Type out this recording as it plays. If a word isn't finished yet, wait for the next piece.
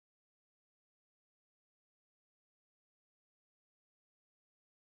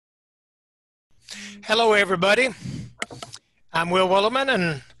Hello, everybody. I'm Will Willimon,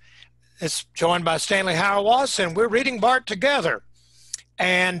 and it's joined by Stanley Hauerwas, and we're reading Barth Together.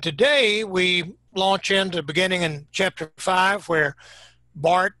 And today we launch into the beginning in chapter 5, where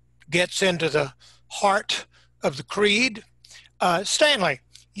Barth gets into the heart of the creed. Stanley,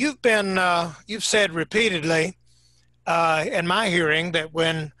 you've said repeatedly in my hearing that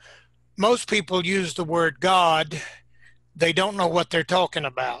when most people use the word God, they don't know what they're talking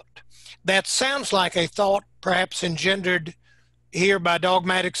about. That sounds like a thought perhaps engendered here by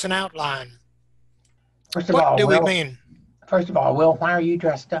dogmatics and outline. What do we mean? First of all, Will, why are you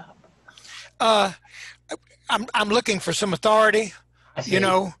dressed up? I'm looking for some authority. You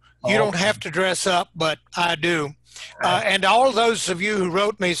know, you don't have to dress up, but I do. And all those of you who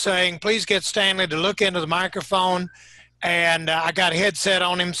wrote me saying, please get Stanley to look into the microphone, and I got a headset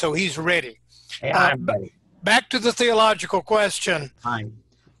on him, so he's ready. Hey, I'm ready. Back to the theological question. Fine.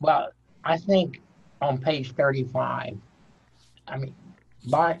 Well, I think on page 35,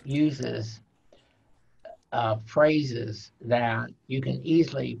 Barth uses phrases that you can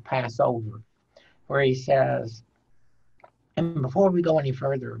easily pass over, where he says, and before we go any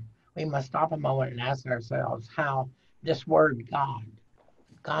further, we must stop a moment and ask ourselves how this word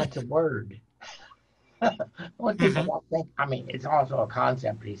God's a word. What people don't think, it's also a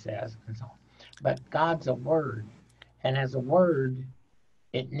concept, he says, and so on. But God's a word, and as a word,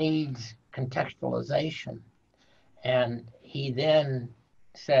 it needs contextualization. And he then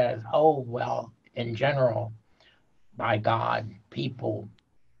says, oh, well, in general, by God, people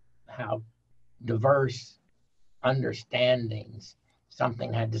have diverse understandings.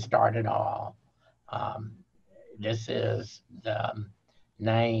 Something had to start it all. This is the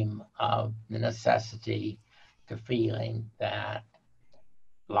name of the necessity to feeling that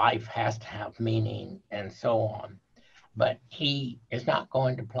life has to have meaning and so on. But he is not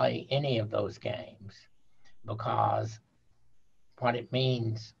going to play any of those games, because what it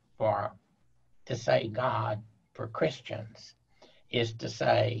means to say God for Christians is to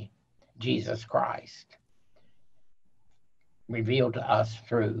say Jesus Christ, revealed to us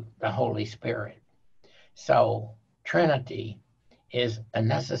through the Holy Spirit. So Trinity is a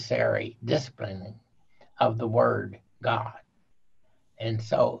necessary discipline of the word God. And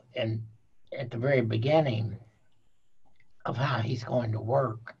so at the very beginning of how he's going to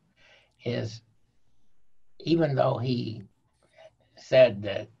work is, even though he said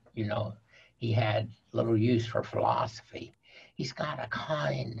that, he had little use for philosophy, he's got a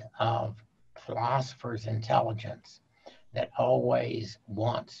kind of philosopher's intelligence that always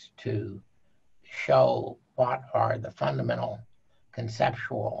wants to show what are the fundamental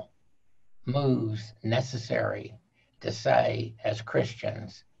conceptual moves necessary to say, as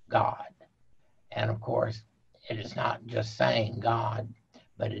Christians, God. And of course, it is not just saying God,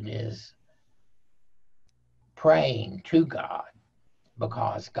 but it is praying to God,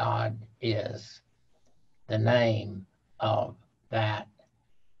 because God is the name of that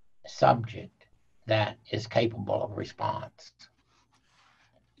subject that is capable of response.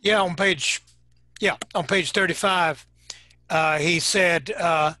 On page 35, he said,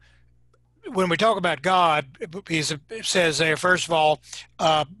 when we talk about God, he says there, first of all,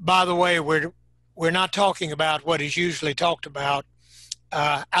 by the way, we're not talking about what is usually talked about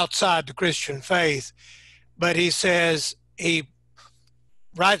outside the Christian faith. But he says,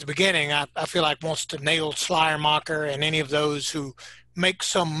 right at the beginning, I feel like wants to nail Schleiermacher and any of those who make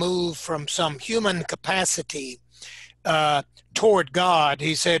some move from some human capacity toward God.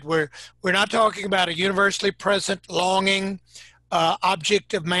 He said, we're not talking about a universally present longing,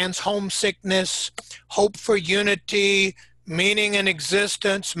 object of man's homesickness, hope for unity, meaning in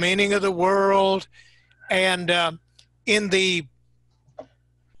existence, meaning of the world. And in the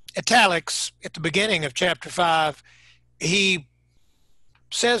italics at the beginning of chapter 5, he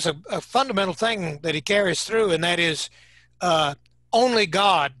says a fundamental thing that he carries through, and that is only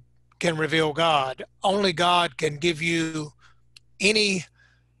God can reveal God. Only God can give you any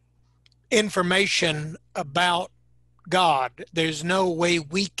information about God. There's no way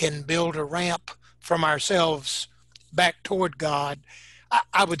we can build a ramp from ourselves back toward God.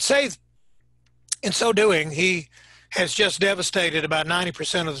 I would say, in so doing, he has just devastated about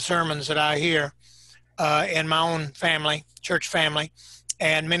 90% of the sermons that I hear in my own family, church family,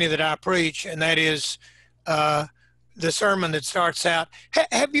 and many that I preach, and that is the sermon that starts out,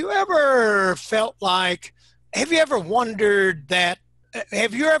 have you ever felt like, have you ever wondered that,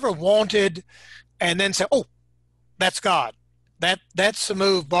 have you ever wanted, and then say, oh, that's God. That's the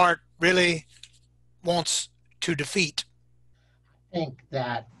move Barth really wants to defeat. I think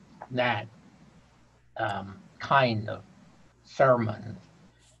that kind of sermon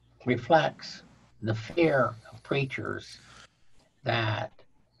reflects the fear of preachers that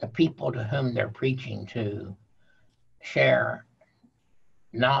the people to whom they're preaching to share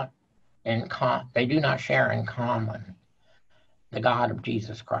not in they do not share in common the God of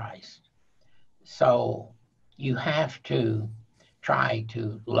Jesus Christ. So you have to try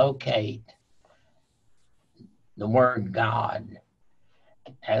to locate the word God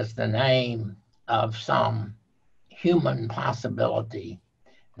as the name of some human possibility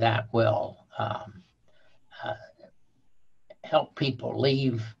that will help people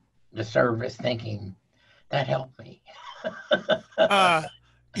leave the service thinking, that helped me.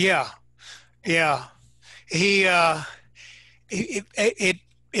 Yeah, yeah. He it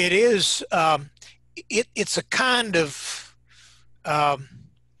is it's a kind of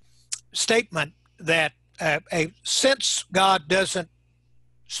statement that since God doesn't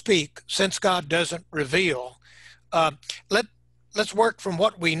speak, since God doesn't reveal, uh, let's work from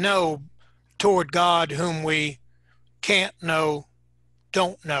what we know toward God whom we can't know,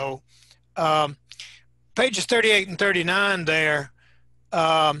 don't know. Um, pages 38 and 39 there,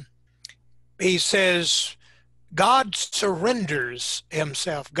 he says, God surrenders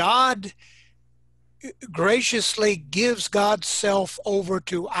himself. God graciously gives God's self over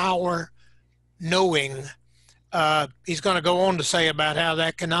to our knowing. He's going to go on to say about how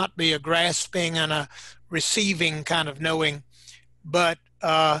that cannot be a grasping and a receiving kind of knowing, but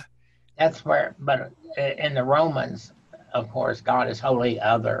that's where, but in the Romans, of course, God is wholly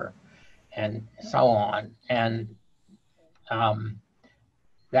other and so on. And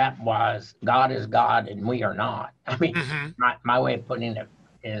that was, God is God and we are not. I mean, my way of putting it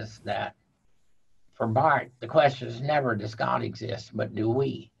is that for Barth, the question is never does God exist, but do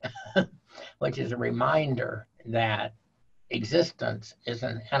we? Which is a reminder that existence is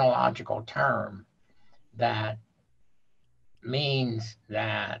an analogical term that means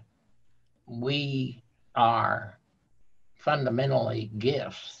that we are fundamentally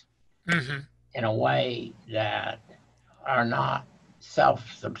gifts in a way that are not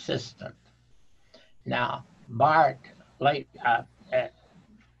self-subsistent. Now, Barth,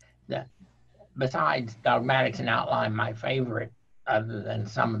 besides dogmatics and outline, my favorite, other than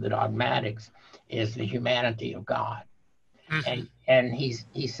some of the dogmatics, is the humanity of God. And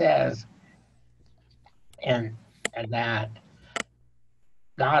he says, and that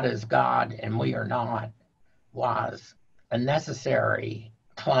God is God and we are not was a necessary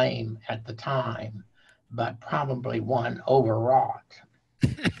claim at the time, but probably one overwrought.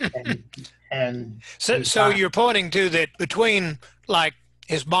 and so you're pointing to that between like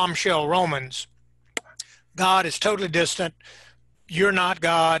his bombshell Romans, God is totally distant. You're not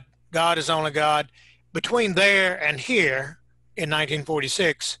God. God is only God. Between there and here in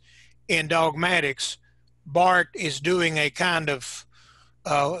 1946 in dogmatics, Barth is doing a kind of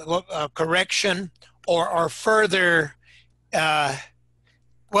correction or further. Well,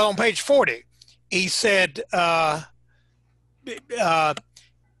 on page 40, he said that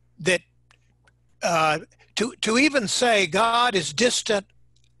to even say God is distant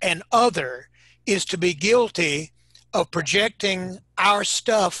and other is to be guilty of projecting our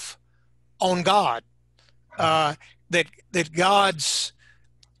stuff on God. That God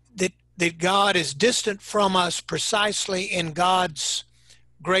is distant from us precisely in God's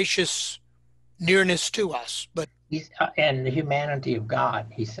gracious nearness to us. But and the humanity of God,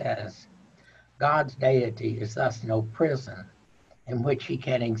 he says, God's deity is thus no prison in which he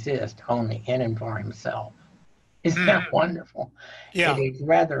can exist only in and for himself. Isn't that wonderful? Yeah. It is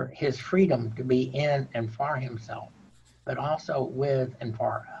rather his freedom to be in and for himself, but also with and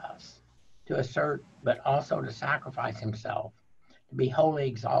for us, to assert, but also to sacrifice himself, to be wholly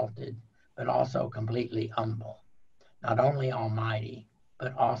exalted, but also completely humble, not only almighty,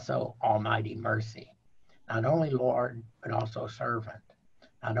 but also almighty mercy, not only Lord, but also servant,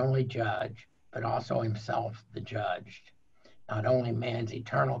 not only judge, but also himself the judged, not only man's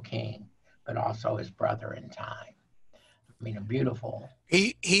eternal king, but also his brother in time. I mean, a beautiful.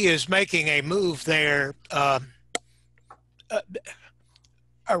 He is making a move there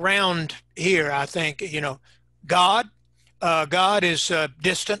around here. I think God is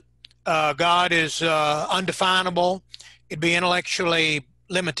distant. God is undefinable. It'd be intellectually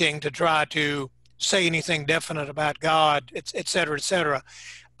limiting to try to say anything definite about God, et cetera, et cetera.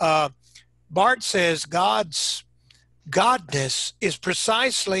 Barth says God's godness is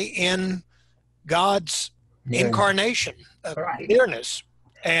precisely in God's incarnation, nearness,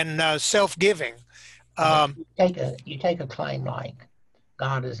 and self-giving. You take a claim like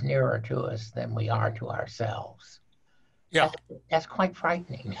God is nearer to us than we are to ourselves. Yeah, that's quite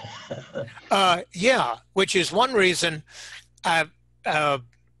frightening. Yeah, which is one reason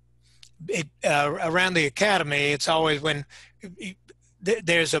around the academy, it's always when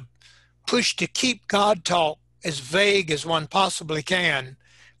there's a push to keep God talk as vague as one possibly can,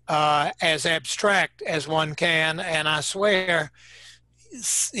 as abstract as one can. And I swear,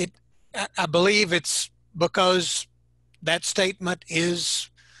 I believe it's because that statement is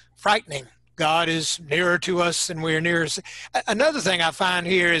frightening. God is nearer to us than we are near. Another thing I find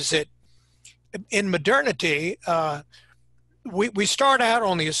here is that in modernity, we start out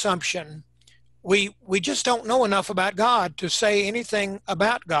on the assumption we just don't know enough about God to say anything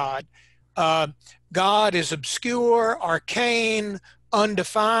about God. God is obscure, arcane,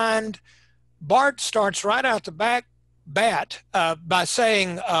 undefined. Barth starts right out the bat by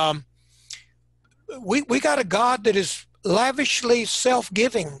saying, we got a God that is lavishly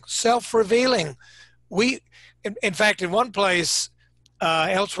self-giving, self-revealing. In fact, in one place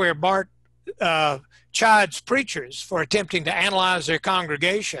elsewhere, Barth chides preachers for attempting to analyze their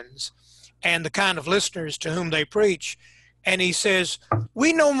congregations and the kind of listeners to whom they preach. And he says,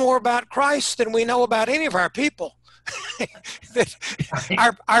 we know more about Christ than we know about any of our people.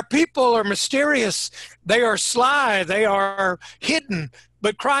 our people are mysterious. They are sly. They are hidden.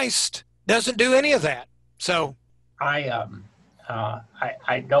 But Christ doesn't do any of that. So I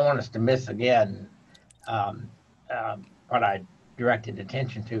don't want us to miss again what I directed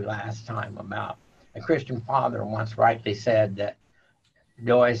attention to last time about a Christian father once rightly said that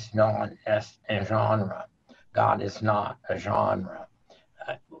Deus non est un genre. God is not a genre.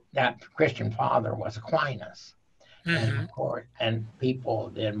 That Christian father was Aquinas. And of course, and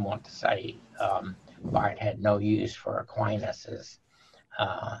people then want to say Barth had no use for Aquinas's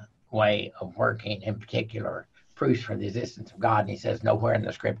way of working, in particular, proofs for the existence of God. And he says, nowhere in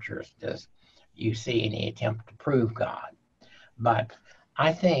the scriptures does you see any attempt to prove God. But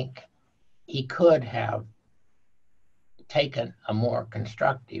I think he could have taken a more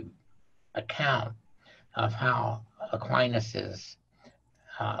constructive account of how Aquinas's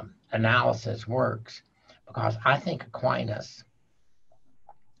analysis works, because I think Aquinas,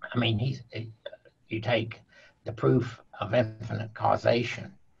 I mean, you take the proof of infinite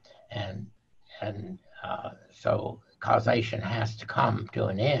causation, and so causation has to come to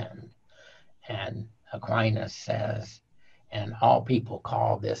an end, and Aquinas says, and all people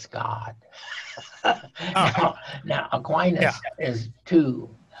call this God. Now Aquinas is too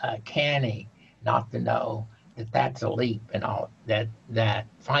canny not to know that that's a leap, and all that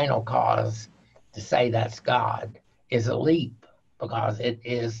final cause to say that's God is a leap, because it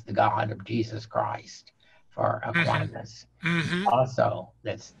is the God of Jesus Christ for Aquinas. Also,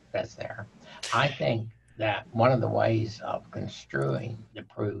 that's there. I think that one of the ways of construing the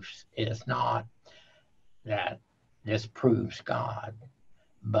proofs is not that this proves God,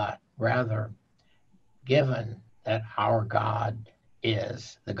 but rather, given that our God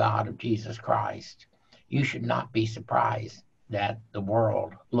is the God of Jesus Christ, you should not be surprised that the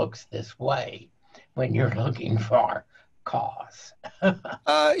world looks this way when you're looking for cause.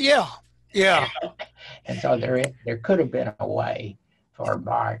 Yeah. And so there could have been a way for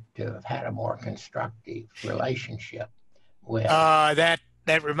Barth to have had a more constructive relationship with. That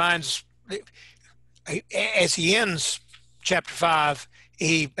reminds, as he ends chapter 5,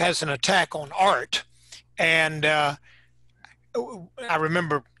 he has an attack on art, and I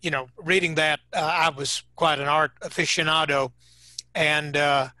remember, reading that. I was quite an art aficionado, and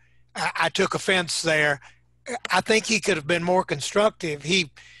I took offense there. I think he could have been more constructive.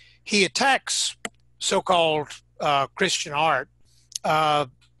 He attacks so-called Christian art,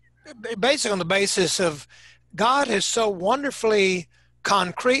 basically on the basis of God has so wonderfully,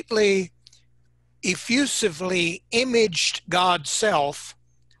 concretely, effusively imaged God's self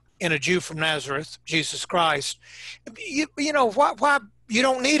in a Jew from Nazareth, Jesus Christ. Why you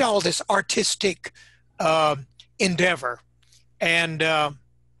don't need all this artistic endeavor. And I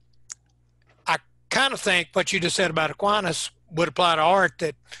kind of think what you just said about Aquinas would apply to art,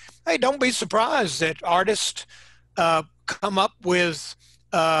 that, hey, don't be surprised that artists come up with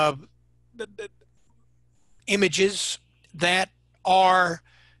images that are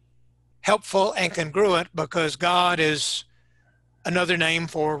helpful and congruent, because God is another name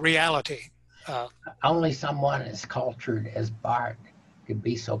for reality. Only someone as cultured as Barth could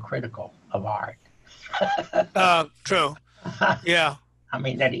be so critical of art. True. Yeah. I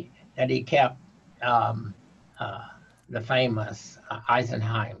mean, that he kept the famous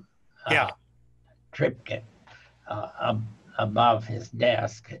Eisenheim triptych above his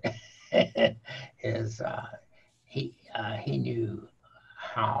desk. Is he knew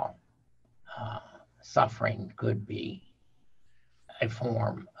how suffering could be a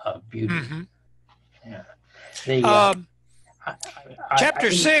form of beauty. Yeah.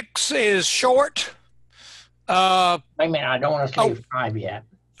 Chapter 6 is short. Wait a minute, I don't want to say 5 yet.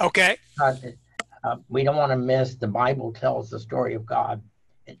 Okay. We don't want to miss the Bible tells the story of God.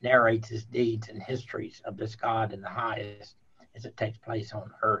 It narrates his deeds and histories of this God in the highest as it takes place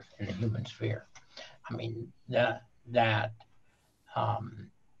on earth in the human sphere. I mean,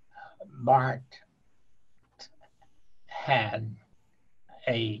 Barth had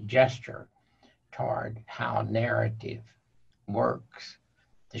a gesture toward how narrative works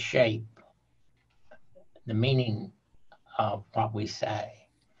to shape the meaning of what we say.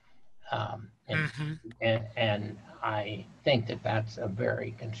 And I think that that's a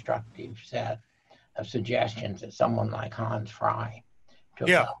very constructive set of suggestions that someone like Hans Fry took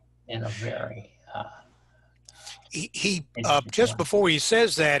up in a very he just before he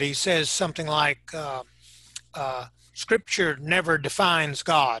says that, he says something like Scripture never defines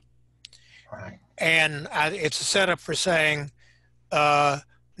God. Right. And it's a setup for saying,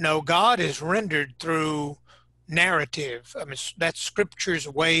 no, God is rendered through narrative. I mean, that's Scripture's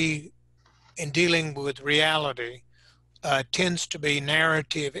way in dealing with reality, tends to be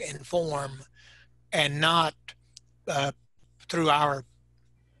narrative in form and not through our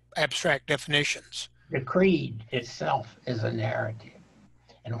abstract definitions. The creed itself is a narrative,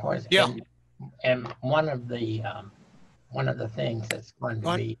 and of course, and one of the things that's going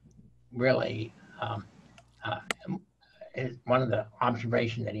to be really is one of the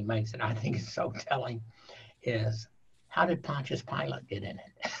observations that he makes that I think is so telling is, how did Pontius Pilate get in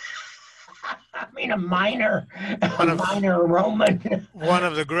it? I mean, a minor Roman. One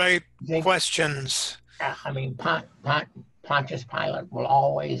of the great questions. I mean, Pontius Pilate will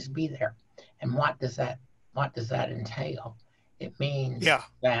always be there. And what does that entail? It means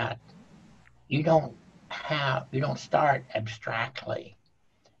that you don't start abstractly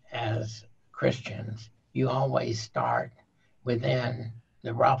as Christians. You always start within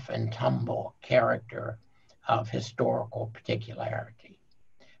the rough and tumble character of historical particularity,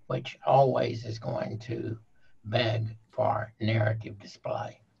 which always is going to beg for narrative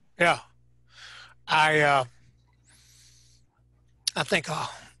display. Yeah. I think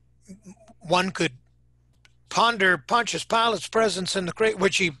one could ponder Pontius Pilate's presence in the creed,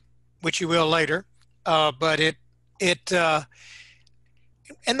 which he will later, but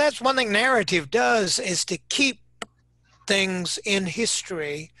and that's one thing narrative does, is to keep things in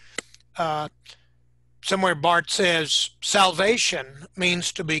history. Somewhere Barth says salvation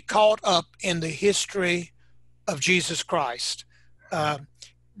means to be caught up in the history of Jesus Christ.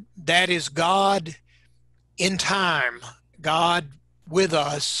 That is God in time, God with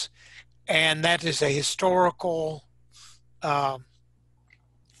us, and that is a historical, it's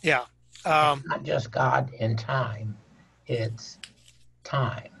not just God in time, it's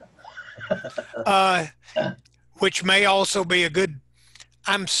time. Which may also be a good,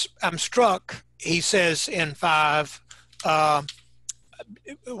 I'm struck, he says in 5,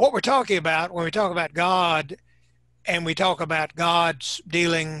 what we're talking about when we talk about God and we talk about God's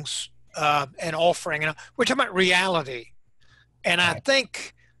dealings and offering, we're talking about reality. And I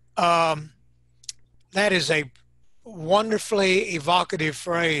think that is a wonderfully evocative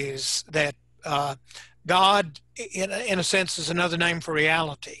phrase, that God, in a sense, is another name for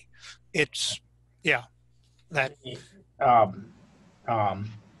reality. It's, that.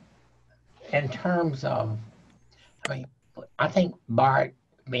 In terms of, I think Barth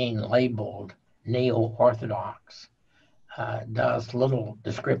being labeled neo-orthodox does little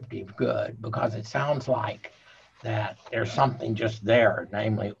descriptive good, because it sounds like that there's something just there,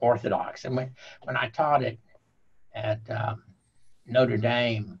 namely orthodox. And when I taught it at Notre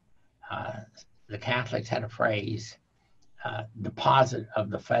Dame, the Catholics had a phrase, deposit of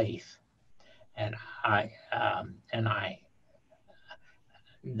the faith. And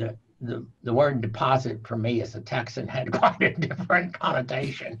the word deposit for me as a Texan had quite a different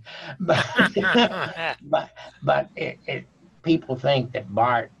connotation, but people think that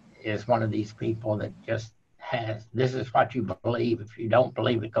Barth is one of these people that just has, this is what you believe. If you don't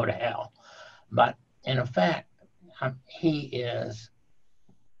believe it, go to hell. But in effect, he is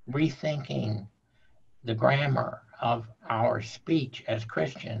rethinking the grammar of our speech as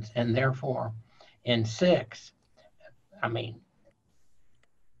Christians, and therefore in 6,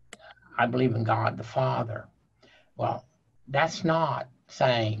 I believe in God the Father. Well, that's not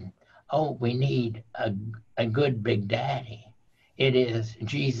saying, oh, we need a good big daddy. It is,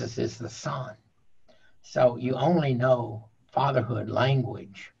 Jesus is the Son. So you only know fatherhood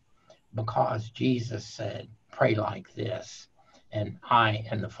language because Jesus said, pray like this, and I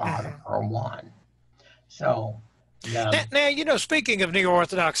and the Father are one. So now, speaking of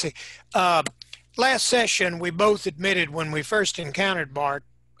neo-orthodoxy, last session, we both admitted when we first encountered Barth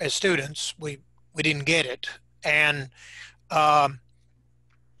as students, we didn't get it. And um,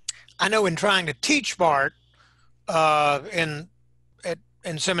 I know in trying to teach Barth in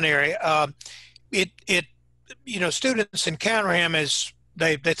seminary, it students encounter him as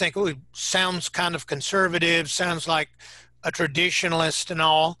they think, oh, he sounds kind of conservative, sounds like a traditionalist and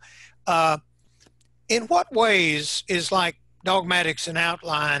all. In what ways is like dogmatics and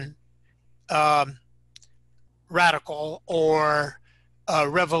outline um, radical or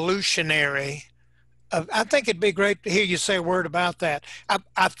revolutionary? I think it'd be great to hear you say a word about that.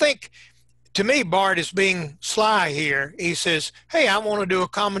 I think, to me, Barth is being sly here. He says, hey, I want to do a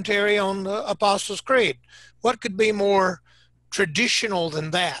commentary on the Apostles' Creed. What could be more traditional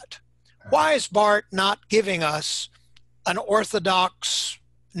than that? Why is Barth not giving us an orthodox,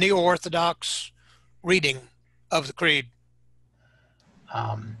 neo-orthodox reading of the Creed?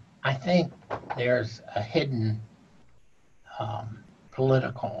 I think there's a hidden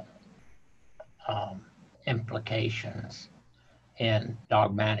political implications in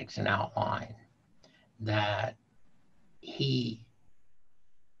dogmatics and outline that he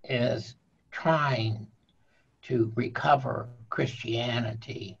is trying to recover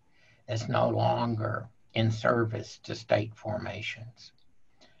Christianity that's no longer in service to state formations,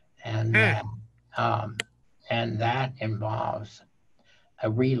 and that involves a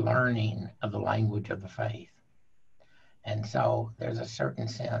relearning of the language of the faith. And so there's a certain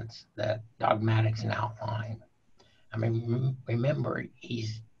sense that dogmatics and outline, I mean, remember,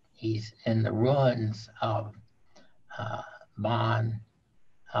 he's in the ruins of Bonn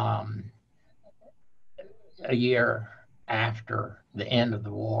a year after the end of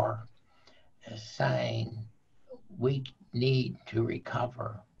the war, saying we need to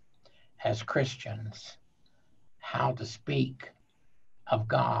recover as Christians how to speak of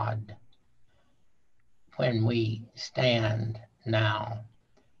God when we stand now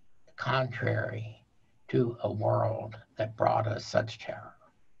contrary to a world that brought us such terror.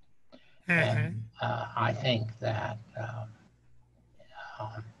 And I think that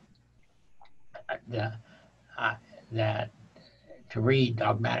that to read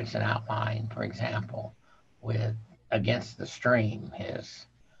dogmatics and outline, for example, with Against the Stream, his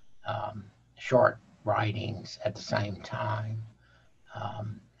short writings at the same time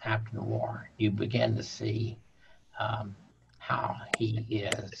after the war, you begin to see how he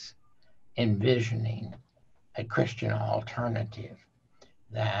is envisioning a Christian alternative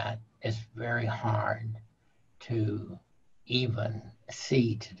that is very hard to even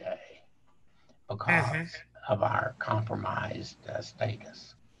see today because of our compromised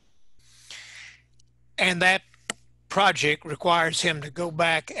status. And that project requires him to go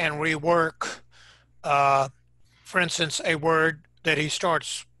back and rework, for instance, a word that he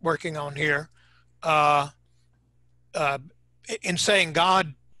starts working on here, in saying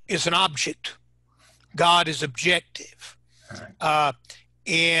God is an object, God is objective.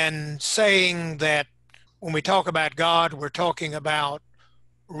 In saying that when we talk about God, we're talking about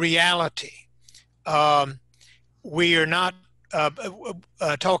reality. We are not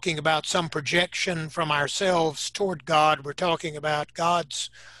talking about some projection from ourselves toward God. We're talking about God's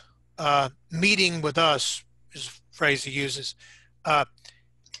meeting with us, is the phrase he uses.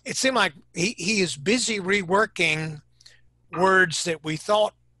 It seemed like he is busy reworking words that we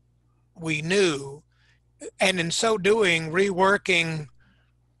thought we knew, and in so doing, reworking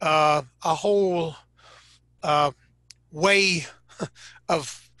a whole way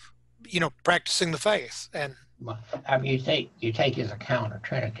of, practicing the faith. And I mean, you take his account of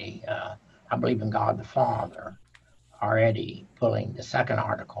Trinity. I believe in God the Father, already pulling the second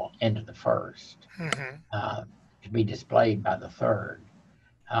article into the first to be displayed by the third.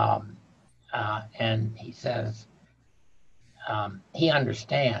 And he says he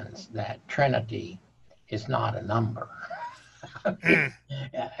understands that Trinity is not a number.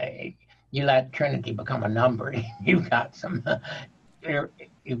 You let Trinity become a number, you've got some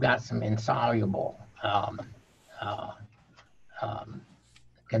insoluble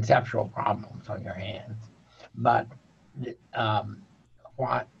conceptual problems on your hands. But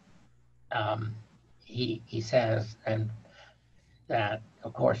what he says, and that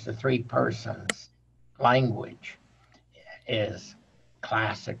of course the three persons language is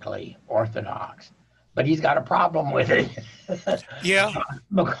classically orthodox, but he's got a problem with it. Yeah.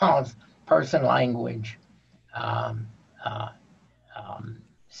 Because person language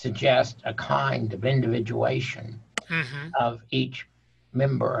suggests a kind of individuation of each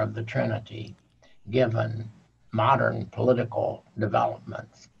member of the Trinity, given modern political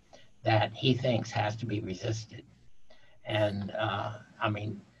developments that he thinks has to be resisted. And I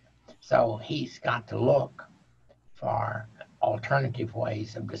mean, So he's got to look for alternative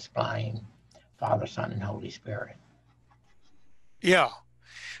ways of displaying Father, Son, and Holy Spirit. Yeah.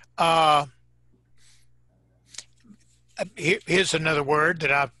 Here's another word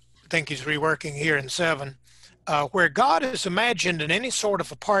that I think he's reworking here in 7. Where God is imagined in any sort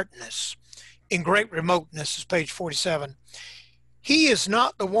of apartness, in great remoteness, is page 47. He is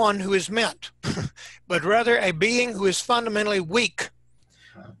not the one who is meant, but rather a being who is fundamentally weak.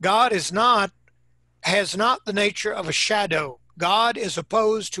 God has not the nature of a shadow. God is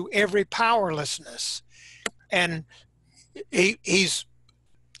opposed to every powerlessness. And he's,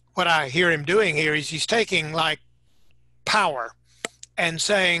 what I hear him doing here is he's taking like power and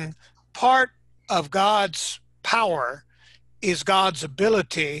saying part of God's power is God's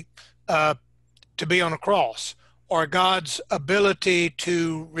ability to be on a cross, or God's ability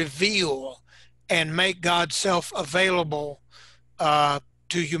to reveal and make God's self available to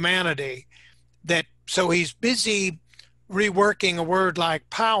humanity. That so he's busy reworking a word like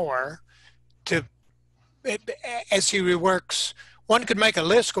power to, as he reworks. One could make a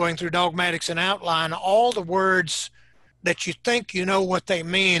list going through dogmatics and outline all the words that you think you know what they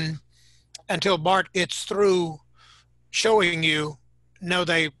mean until Barth gets through showing you, no,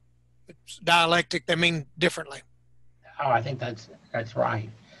 they dialectic, they mean differently. Oh, I think that's right.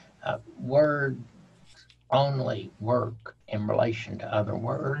 Words only work in relation to other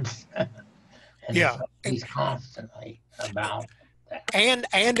words. And Yeah. so he's constantly about that. And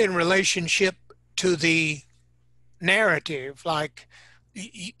in relationship to the narrative, like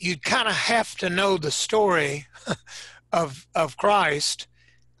you kind of have to know the story of Christ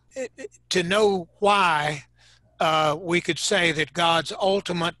to know why we could say that God's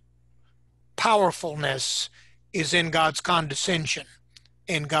ultimate powerfulness is in God's condescension,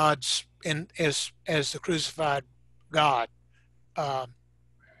 in God's as the crucified God. And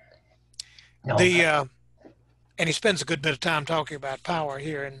he spends a good bit of time talking about power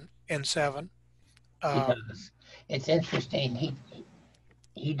here in 7. He does. It's interesting.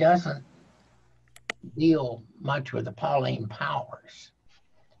 He doesn't deal much with the Pauline powers.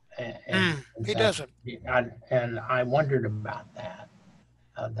 He doesn't. And I wondered about that.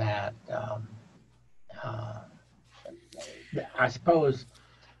 I suppose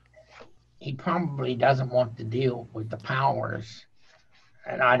he probably doesn't want to deal with the powers,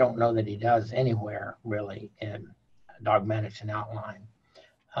 and I don't know that he does anywhere really in dogmatics and outline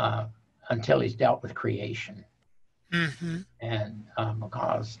until he's dealt with creation. Mm-hmm. And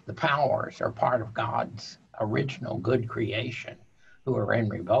because the powers are part of God's original good creation who are in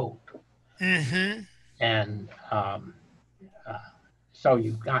revolt. Mm-hmm. And so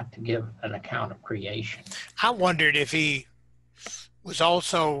you've got to give an account of creation. I wondered if he was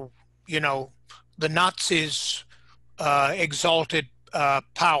also, the Nazis exalted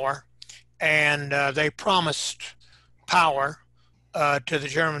power, and they promised power to the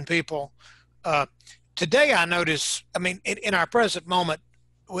German people. Today I notice, in our present moment,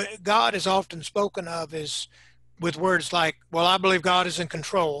 God is often spoken of as with words like, well, I believe God is in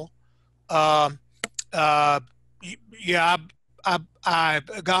control. God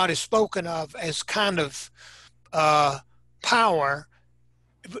is spoken of as kind of power,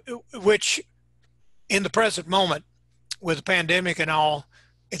 which in the present moment with the pandemic and all,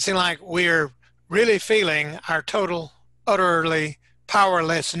 it seems like we're really feeling our total, utterly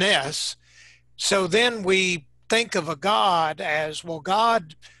powerlessness. So then we think of a God as, well,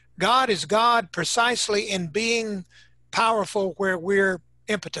 God is God precisely in being powerful where we're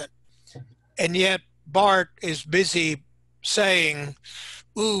impotent. And yet Barth is busy saying,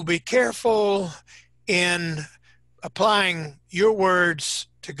 ooh, be careful in applying your words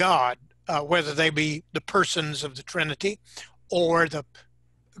to God, whether they be the persons of the Trinity or the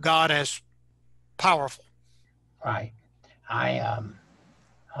God as powerful. Right.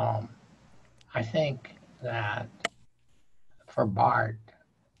 I think that for Barth,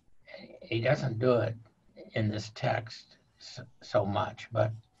 he doesn't do it in this text so much,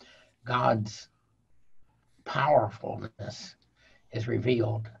 but God's powerfulness is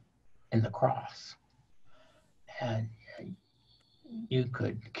revealed in the cross. And you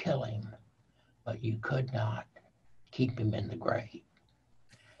could kill him, but you could not keep him in the grave.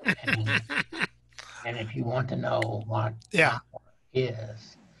 And if you want to know what power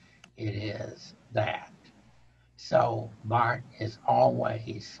is, it is that. So Barth is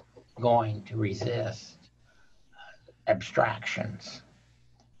always going to resist abstractions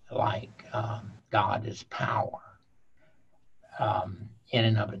like God is power in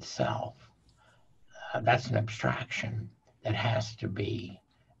and of itself. That's an abstraction that has to be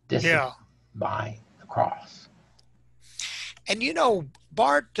dissipated by the cross. And you know,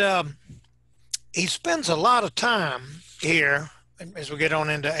 Bart, he spends a lot of time here as we get on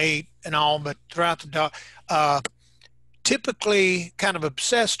into 8 and all, but throughout the typically kind of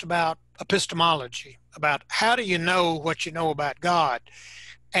obsessed about epistemology, about how do you know what you know about God.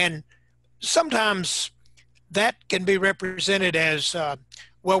 And sometimes that can be represented as,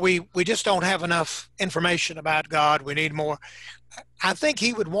 well, we just don't have enough information about God. We need more. I think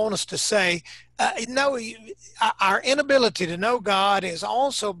he would want us to say, no, our inability to know God is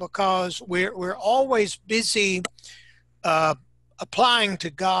also because we're always busy applying to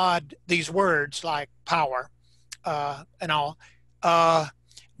God these words like power and all,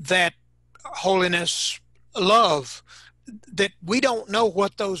 that holiness, love, that we don't know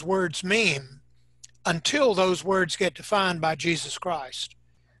what those words mean until those words get defined by Jesus Christ.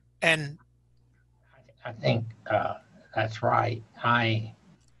 And I think that's right.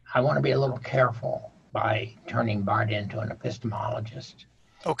 I want to be a little careful by turning Barth into an epistemologist.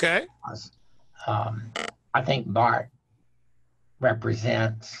 okay, I think Barth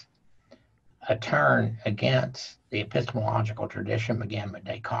represents a turn against the epistemological tradition began with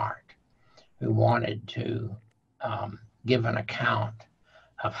Descartes, who wanted to give an account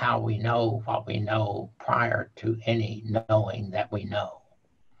of how we know what we know prior to any knowing that we know.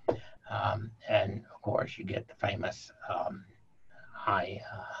 And of course, you get the famous I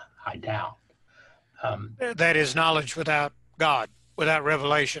doubt. that is knowledge without God, without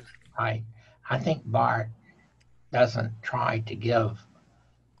revelation. I think Barth doesn't try to give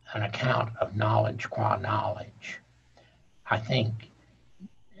an account of knowledge qua knowledge. I think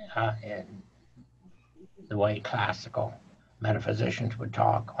in the way classical metaphysicians would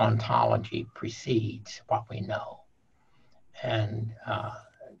talk, ontology precedes what we know. And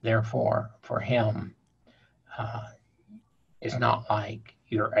therefore, for him, it's not like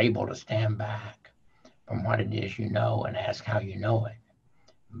you're able to stand back from what it is you know and ask how you know it,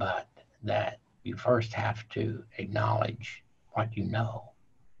 but that you first have to acknowledge what you know.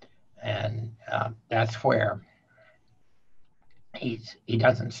 And that's where he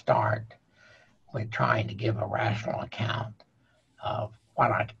doesn't start with trying to give a rational account of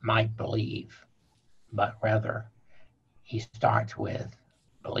what I might believe, but rather he starts with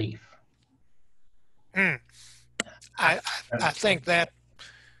belief. I think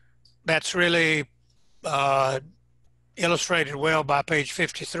that's really illustrated well by page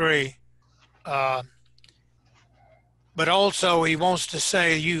 53. But also he wants to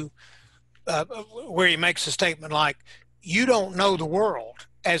say where he makes a statement like, you don't know the world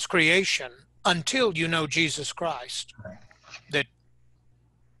as creation until you know Jesus Christ.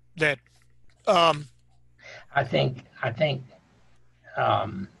 I think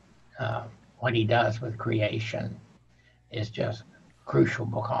what he does with creation is just crucial,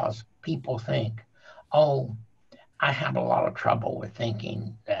 because people think, oh, I have a lot of trouble with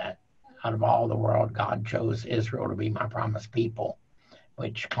thinking that out of all the world, God chose Israel to be my promised people,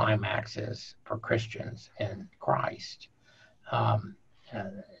 which climaxes for Christians in Christ.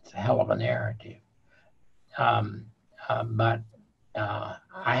 It's a hell of a narrative. But I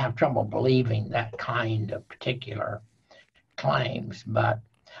have trouble believing that kind of particular claims, but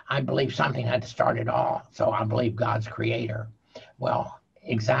I believe something had to start it all. So I believe God's creator. Well,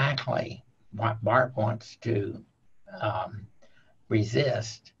 exactly what Barth wants to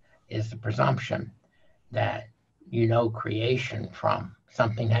resist is the presumption that you know creation from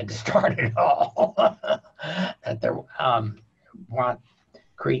something had to start it all. That there, what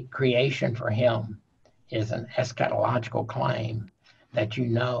creation for him is an eschatological claim that you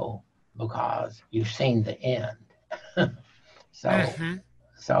know because you've seen the end.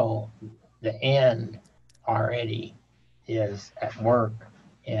 So the end already is at work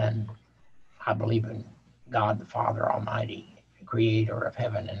in, I believe in God the Father Almighty, creator of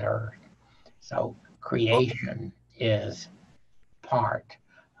heaven and earth. So creation is part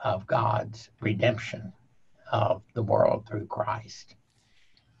of God's redemption of the world through Christ.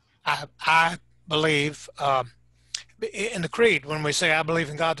 I believe in the creed, when we say I believe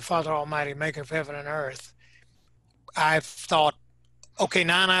in God the Father Almighty, maker of heaven and earth, I've thought, okay,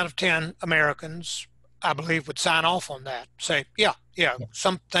 9 out of 10 Americans, I believe, would sign off on that. Say, yeah,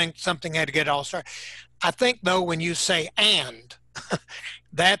 something had to get it all started. I think, though, when you say and,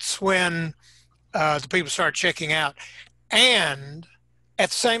 that's when the people start checking out. And at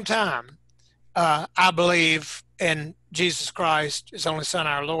the same time, I believe in Jesus Christ, his only Son,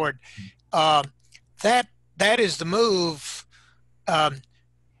 our Lord. That is the move.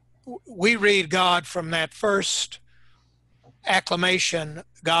 We read God from that first acclamation,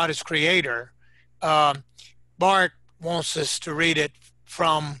 God is creator. Barth wants us to read it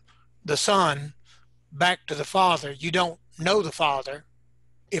from the Son back to the Father. You don't know the Father.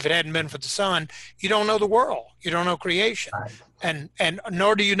 If it hadn't been for the Son, you don't know the world. You don't know creation, Right. and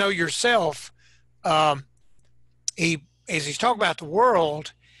nor do you know yourself. Um, as he's talking about the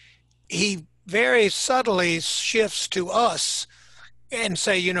world, he very subtly shifts to us and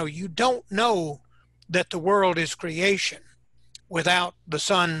say, you don't know that the world is creation without the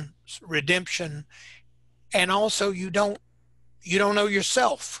Son's redemption, and also you don't know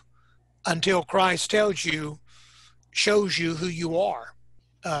yourself until Christ shows you who you are.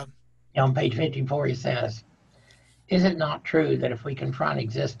 On page 54, he says, "Is it not true that if we confront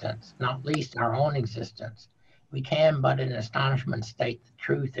existence, not least our own existence, we can but in astonishment state the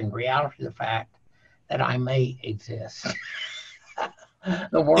truth and reality of the fact that I may exist?" The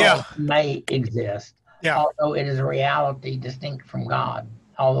Yeah, world may exist, yeah, although it is a reality distinct from God.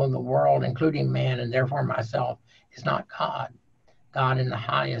 Although the world, including man and therefore myself, is not God. God in the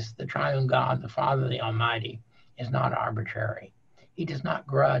highest, the triune God, the Father, the Almighty, is not arbitrary. He does not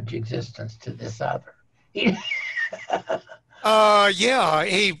grudge existence to this other. yeah.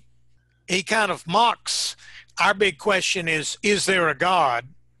 He kind of mocks. Our big question is there a God?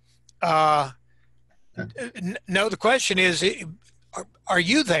 No, the question is, are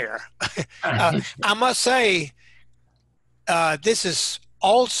you there? I must say, this is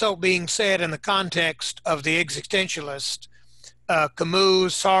also being said in the context of the existentialist,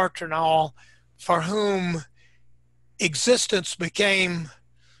 Camus, Sartre, and all, for whom existence became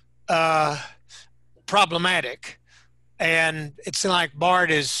problematic. And it's like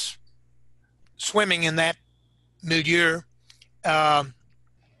Barth is swimming in that milieu uh,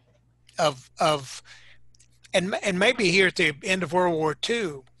 of and maybe here at the end of World War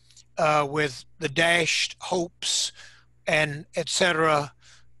II, with the dashed hopes and etc.,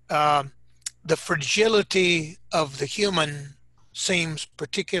 the fragility of the human seems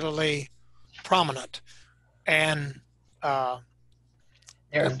particularly prominent. And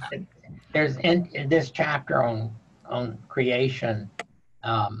there's in this chapter on creation,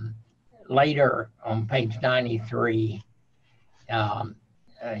 um, later on page 93, um,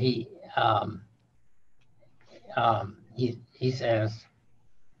 he he says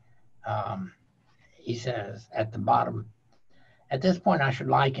at the bottom, "At this point, I should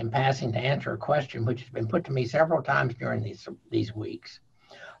like, in passing, to answer a question which has been put to me several times during these weeks.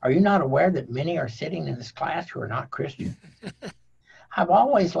 Are you not aware that many are sitting in this class who are not Christian?" I've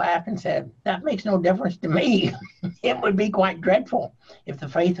always laughed and said, that makes no difference to me. It would be quite dreadful if the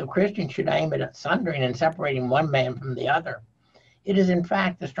faith of Christians should aim at sundering and separating one man from the other. It is, in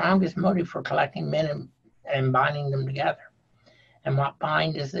fact, the strongest motive for collecting men and binding them together. And what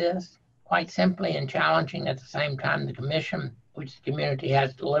bind is this? Quite simply, and challenging at the same time, the commission which the community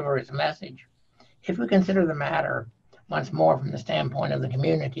has to deliver its message. If we consider the matter once more from the standpoint of the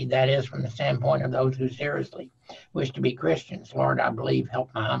community, that is, from the standpoint of those who seriously wish to be Christians, Lord, I believe, help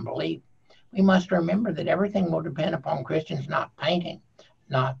my unbelief, we must remember that everything will depend upon Christians not painting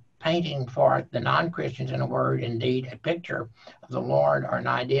for the non-Christians, in a word, indeed, a picture of the Lord or an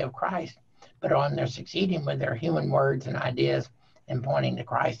idea of Christ, but on their succeeding with their human words and ideas and pointing to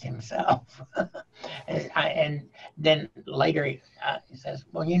Christ himself. And then later he says,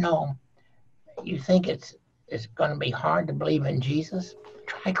 well, you think it's going to be hard to believe in Jesus?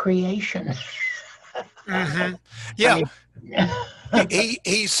 Try creation. mm-hmm. I Yeah, mean,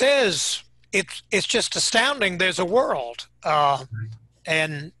 he says it's just astounding. There's a world,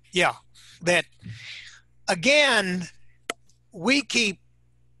 and yeah, that again we keep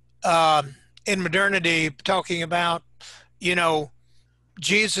in modernity talking about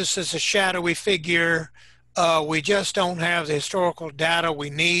Jesus as a shadowy figure. We just don't have the historical data we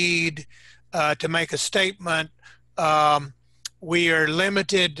need to make a statement. We are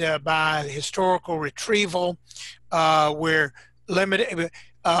limited by historical retrieval. We're limited.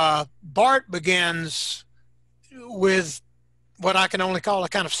 Barth begins with what I can only call a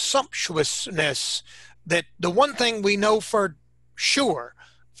kind of sumptuousness, that the one thing we know for sure,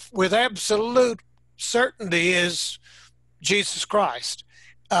 with absolute certainty, is Jesus Christ.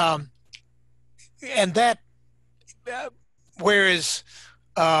 And that, whereas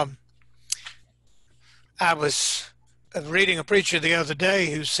I was reading a preacher the other day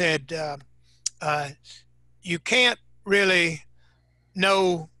who said, you can't really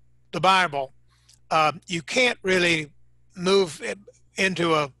know the Bible. You can't really move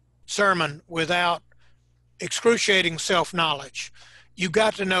into a sermon without excruciating self-knowledge. You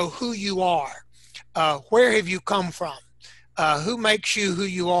got to know who you are. Where have you come from? Who makes you who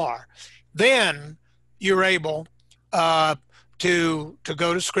you are? Then you're able to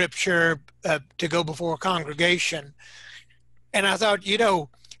go to Scripture, to go before a congregation. And I thought,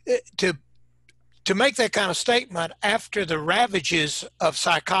 to to make that kind of statement after the ravages of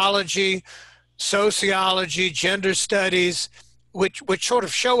psychology, sociology, gender studies, which sort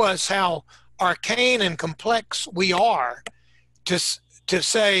of show us how arcane and complex we are, to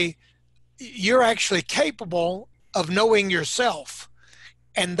say you're actually capable of knowing yourself,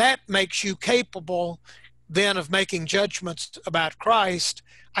 and that makes you capable then of making judgments about Christ.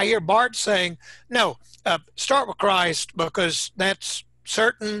 I hear Barth saying, no, start with Christ, because that's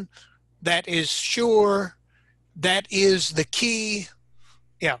certain, that is sure, that is the key.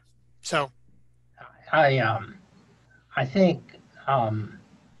 Yeah. So I think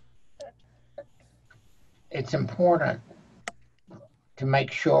it's important to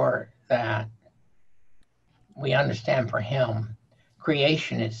make sure that we understand for him,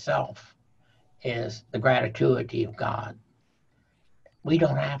 creation itself is the gratuity of God. We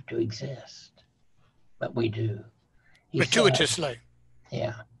don't have to exist, but we do. Gratuitously.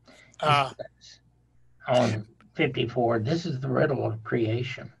 Yeah. On 54, this is the riddle of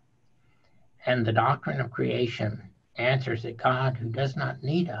creation. And the doctrine of creation answers that God, who does not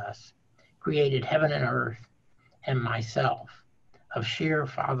need us, created heaven and earth and myself of sheer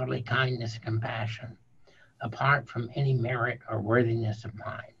fatherly kindness and compassion, apart from any merit or worthiness of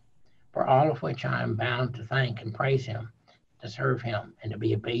mine, for all of which I am bound to thank and praise him, to serve him, and to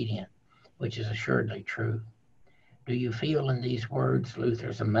be obedient, which is assuredly true. Do you feel in these words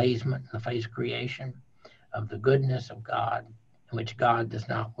Luther's amazement in the face of creation, of the goodness of God, in which God does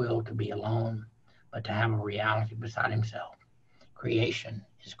not will to be alone, but to have a reality beside himself? Creation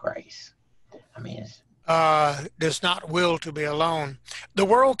is grace. I mean, does not will to be alone. The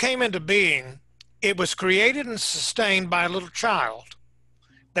world came into being. It was created and sustained by a little child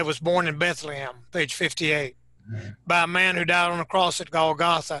that was born in Bethlehem, page 58, by a man who died on a cross at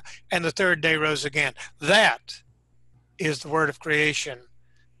Golgotha, and the third day rose again. That is the word of creation.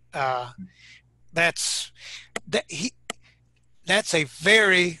 That's a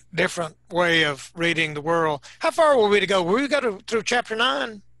very different way of reading the world. How far were we to go? Were we go through chapter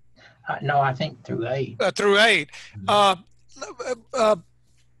 9? No, I think through 8. Through 8.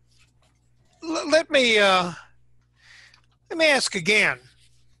 Let me ask again.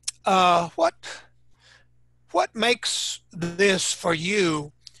 What makes this for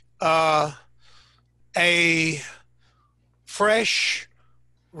you a fresh,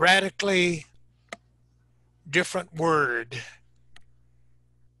 radically different word?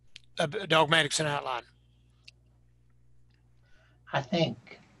 Dogmatics and Outline. I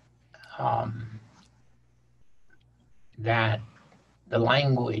think that the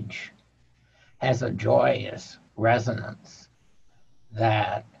language has a joyous resonance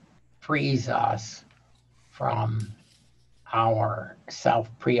that frees us from our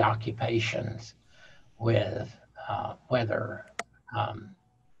self-preoccupations with whether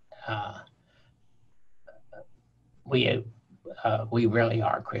we really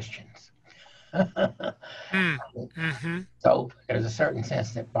are Christians. So there's a certain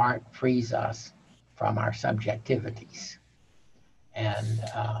sense that Barth frees us from our subjectivities, and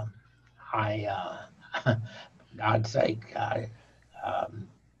God's sake,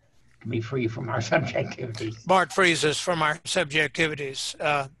 be free from our subjectivities. Barth frees us from our subjectivities.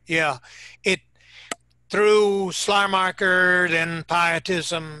 Through Schleiermacher and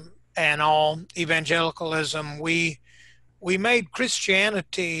pietism and all evangelicalism, we made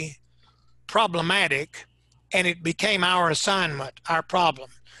Christianity problematic, and it became our assignment, our problem.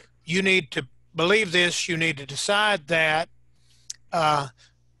 You need to believe this, you need to decide that.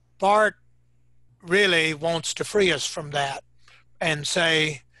 Barth really wants to free us from that and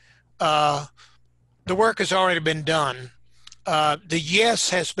say, the work has already been done. The yes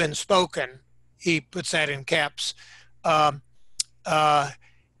has been spoken. He puts that in caps.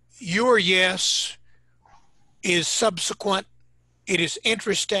 Your yes is subsequent. It is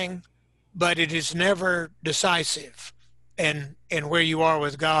interesting, but it is never decisive in where you are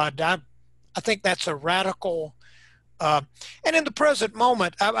with God. I think that's a radical, and in the present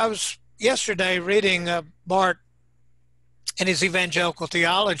moment, I was yesterday reading Barth and his evangelical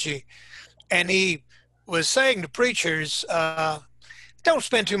theology, and he was saying to preachers, don't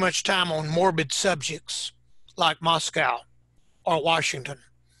spend too much time on morbid subjects like Moscow or Washington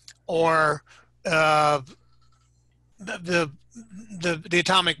or the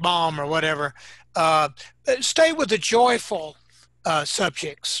atomic bomb or whatever. Stay with the joyful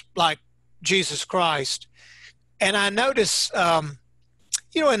subjects like Jesus Christ. And I notice, in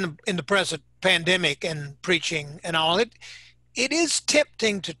the present pandemic and preaching and all, it is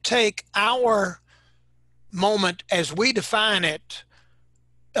tempting to take our moment as we define it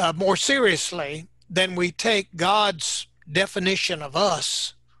more seriously than we take God's definition of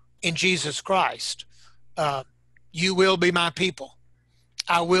us in Jesus Christ. You will be my people.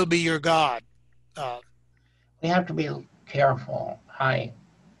 I will be your God. We have to be careful. Why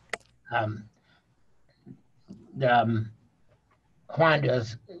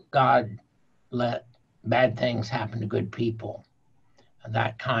does God let bad things happen to good people?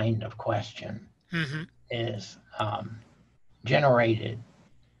 That kind of question Mm-hmm. is generated,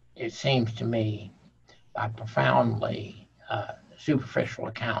 it seems to me, by profoundly superficial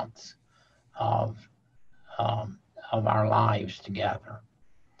accounts of our lives together.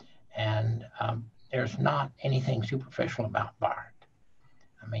 And there's not anything superficial about Barth.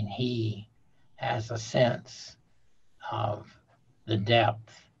 I mean, he has a sense of the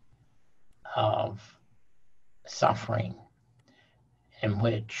depth of suffering in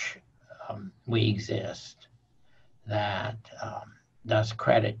which we exist that does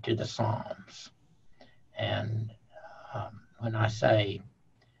credit to the Psalms. And when I say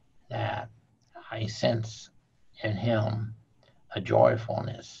that I sense in him a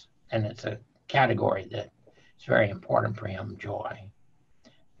joyfulness, and it's a category that is very important for him, joy,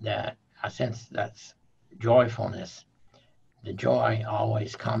 that I sense that's joyfulness. The joy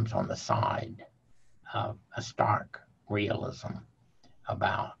always comes on the side of a stark realism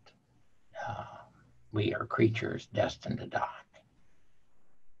about we are creatures destined to die.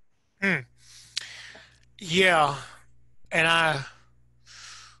 Yeah, and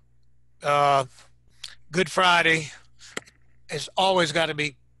Good Friday has always got to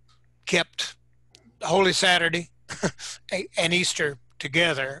be kept, Holy Saturday and Easter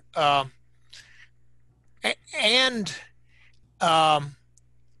together. But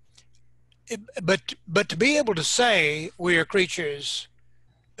to be able to say we are creatures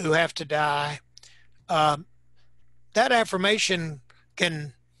who have to die, that affirmation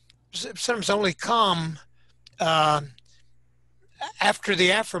can sometimes only come after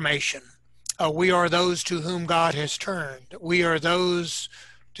the affirmation. We are those to whom God has turned. We are those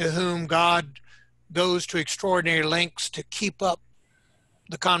to whom God goes to extraordinary lengths to keep up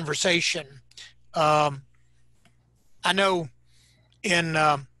the conversation. I know in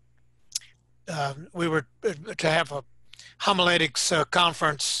we were to have a homiletics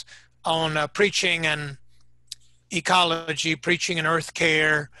conference on preaching and ecology, preaching and earth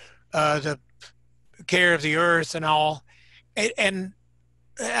care, the care of the earth and all. And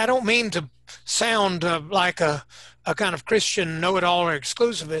I don't mean to sound like a kind of Christian know-it-all or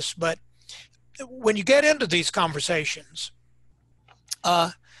exclusivist, but when you get into these conversations,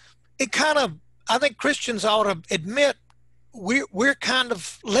 I think Christians ought to admit we're kind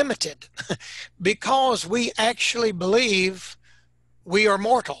of limited because we actually believe we are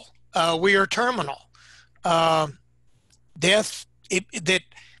mortal, we are terminal. Death,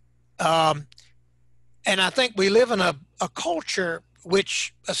 and I think we live in a culture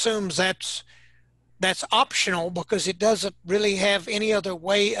which assumes that's optional because it doesn't really have any other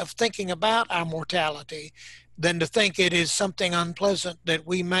way of thinking about our mortality than to think it is something unpleasant that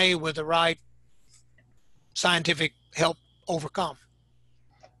we may, with the right scientific help, overcome.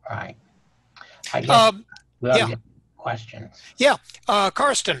 Right. I guess we'll yeah. get questions. Yeah.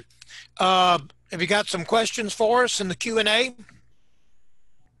 Karsten, have you got some questions for us in the Q&A?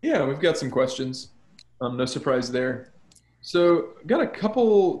 Yeah, we've got some questions. No surprise there. So got a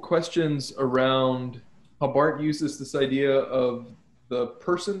couple questions around how Barth uses this idea of the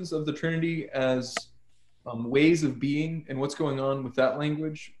persons of the Trinity as ways of being and what's going on with that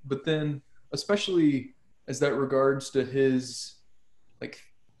language, but then especially as that regards to his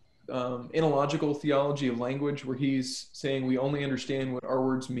analogical theology of language, where he's saying we only understand what our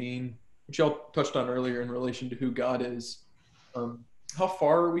words mean, which y'all touched on earlier in relation to who God is. How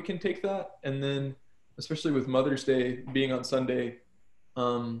far we can take that, and then especially with Mother's Day being on Sunday,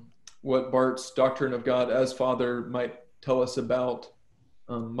 what Barth's doctrine of God as Father might tell us about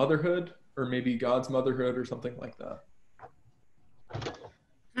motherhood, or maybe God's motherhood, or something like that.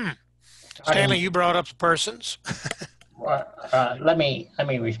 Stanley, you brought up the persons. Let me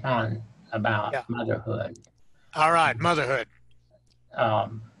respond about motherhood. All right, motherhood.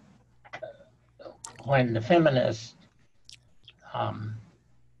 When the feminists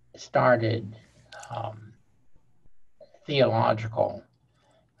started theological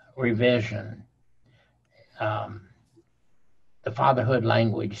revision, the fatherhood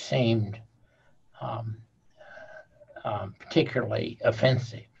language seemed particularly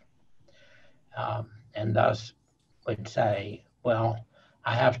offensive, and thus would say, well,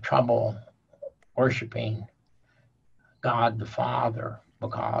 I have trouble worshiping God the Father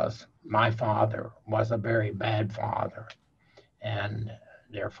because my father was a very bad father, and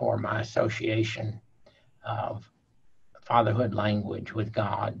therefore my association of fatherhood language with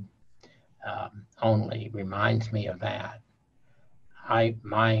God only reminds me of that.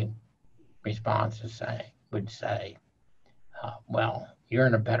 My response would say, well, you're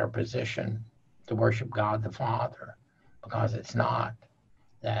in a better position to worship God the Father, because it's not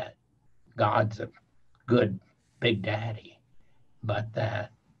that God's a good big daddy, but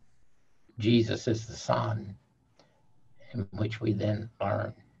that Jesus is the Son, in which we then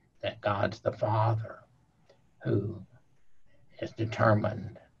learn that God's the Father who is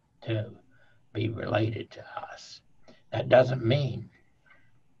determined to be related to us. That doesn't mean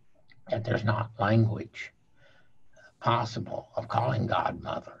that there's not language possible of calling God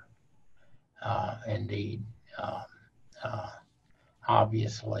Mother. Indeed,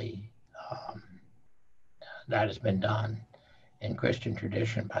 obviously, that has been done in Christian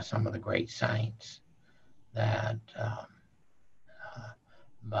tradition by some of the great saints.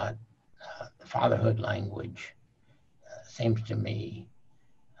 But the fatherhood language seems to me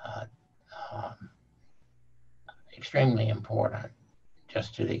extremely important,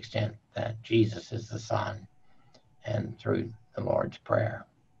 just to the extent that Jesus is the Son, and through the Lord's Prayer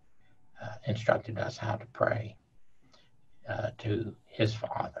instructed us how to pray to his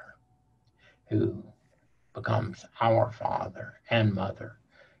Father, who becomes our Father and Mother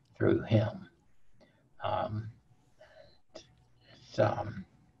through him. It's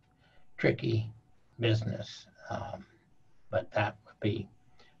tricky business, but that would be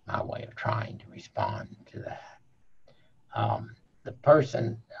my way of trying to respond to that. The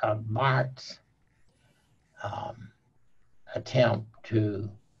person of Barth's attempt to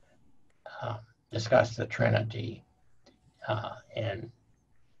discuss the Trinity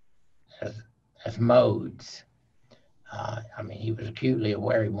as modes. He was acutely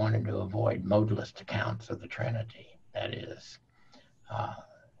aware he wanted to avoid modalist accounts of the Trinity. That is,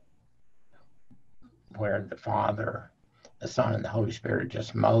 where the Father, the Son, and the Holy Spirit are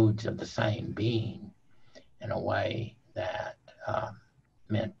just modes of the same being, in a way that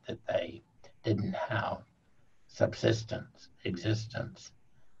meant that they didn't have subsistence, existence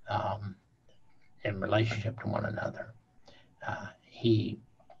in relationship to one another. He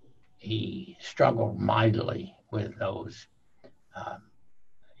struggled mightily with those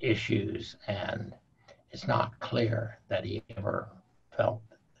issues, and it's not clear that he ever felt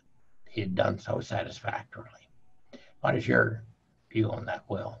he had done so satisfactorily. What is your view on that,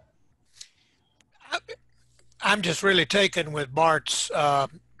 Will? I'm just really taken with Barth's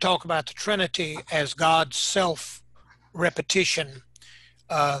talk about the Trinity as God's self-repetition,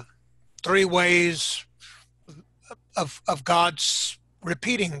 3 ways of God's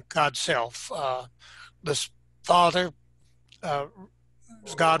repeating God's self. The Father,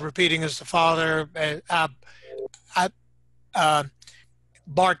 God repeating as the Father.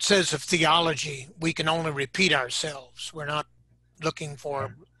 Barth says of theology, we can only repeat ourselves. We're not looking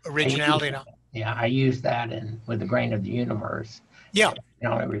for originality now. Yeah, I use that with the grain of the universe. Yeah. We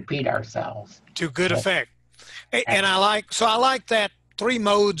can only repeat ourselves. To good effect. And I like that 3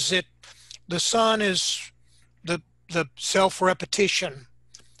 modes, that the Son is the self-repetition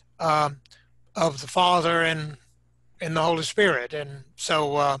of the Father and the Holy Spirit. And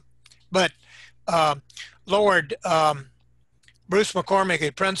so, Lord, Bruce McCormick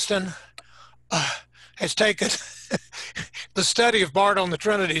at Princeton has taken the study of Barth on the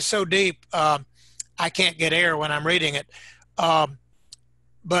Trinity so deep, I can't get air when I'm reading it. But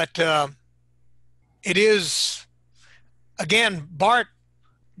it is, again, Barth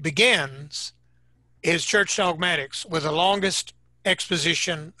begins his Church Dogmatics with the longest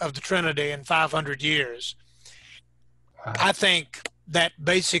exposition of the Trinity in 500 years. Wow. I think that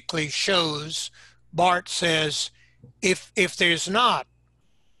basically shows, Barth says, if there's not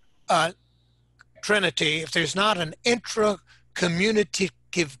a Trinity, if there's not an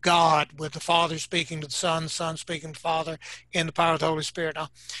intra-communicative God with the Father speaking to the Son, Son speaking to the Father, in the power of the Holy Spirit,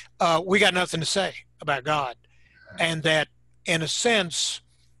 we got nothing to say about God. And that, in a sense,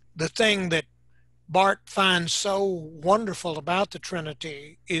 the thing that Barth finds so wonderful about the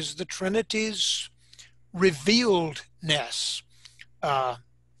Trinity is the Trinity's revealedness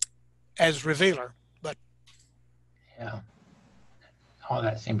as revealer. But yeah, all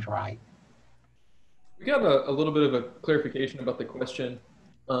that seems right. We got a little bit of a clarification about the question,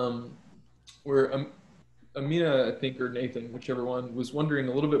 where Amina, I think, or Nathan, whichever one, was wondering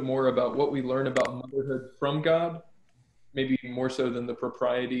a little bit more about what we learn about motherhood from God, maybe more so than the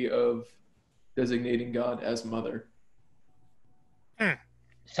propriety of designating God as mother.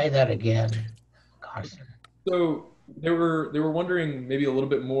 Say that again, Carson. So they were wondering maybe a little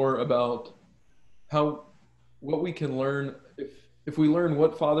bit more about what we can learn if we learn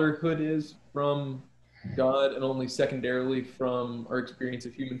what fatherhood is from God, and only secondarily from our experience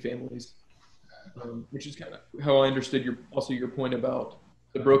of human families. which is kind of how I understood your point about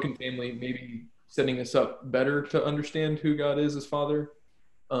the broken family maybe setting us up better to understand who God is as Father.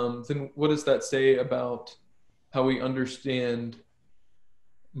 Then what does that say about how we understand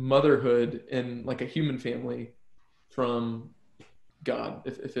motherhood in like a human family from God,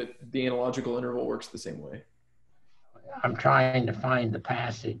 if the analogical interval works the same way? I'm trying to find the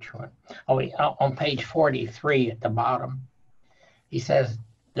passage. On page 43 at the bottom, he says,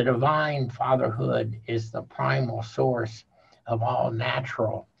 the divine fatherhood is the primal source of all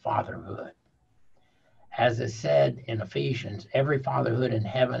natural fatherhood. As is said in Ephesians, every fatherhood in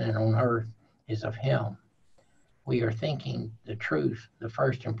heaven and on earth is of him. We are thinking the truth, the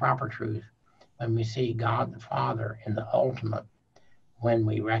first and proper truth, when we see God the Father in the ultimate, when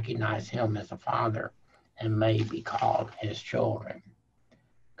we recognize him as a father and may be called his children.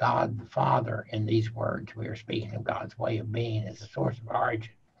 God the Father, in these words, we are speaking of God's way of being as the source of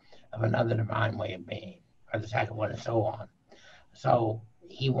origin of another divine way of being, or the second one, and so on. So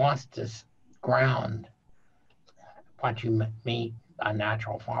he wants to ground what you mean by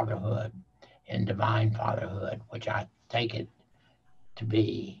natural fatherhood in divine fatherhood, which I take it to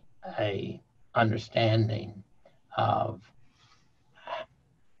be a understanding of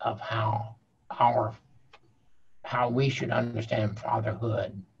how we should understand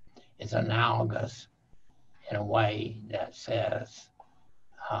fatherhood is analogous in a way that says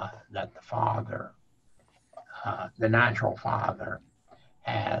that the father, the natural father,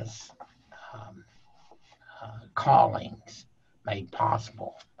 has callings made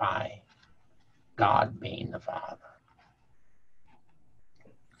possible by God being the Father.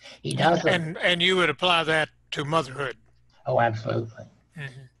 He doesn't. And you would apply that to motherhood. Oh, absolutely.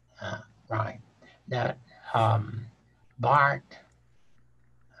 Mm-hmm. Right. That Barth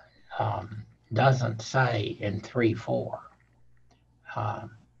doesn't say in 3:4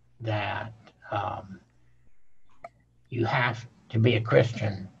 that you have to be a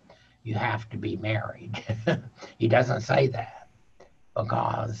Christian, you have to be married. He doesn't say that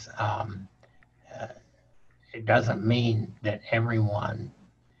because it doesn't mean that everyone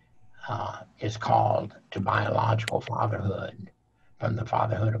is called to biological fatherhood from the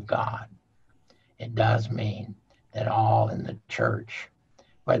fatherhood of God. It does mean that all in the church,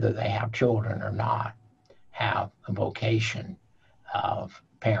 whether they have children or not, have a vocation of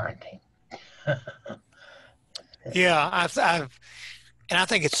parenting. Yeah, and I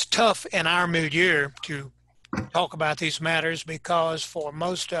think it's tough in our milieu to talk about these matters because for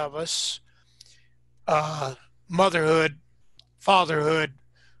most of us, motherhood, fatherhood,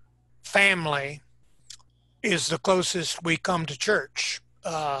 family is the closest we come to church,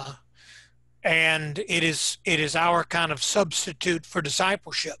 and it is our kind of substitute for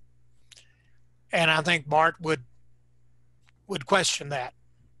discipleship. And I think Barth would question that.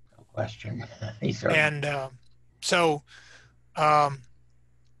 No question. And so,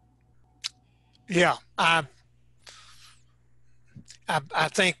 yeah, I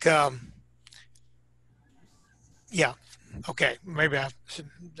think, yeah, okay, maybe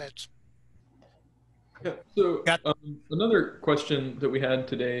that's. Yeah. So another question that we had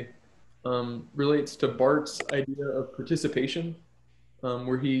today relates to Barth's idea of participation,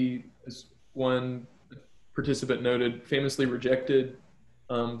 where he, as one participant noted, famously rejected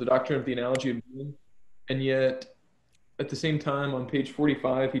the doctrine of the analogy of being, and yet at the same time on page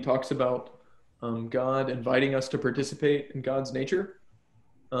 45 he talks about God inviting us to participate in God's nature.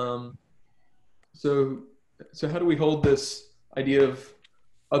 So how do we hold this idea of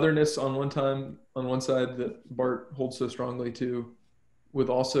otherness on one side that Barth holds so strongly to, with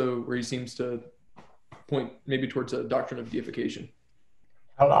also where he seems to point maybe towards a doctrine of deification?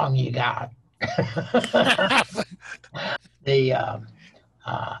 How long you got? The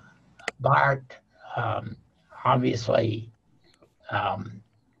Barth obviously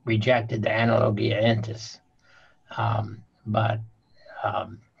rejected the analogia entis, but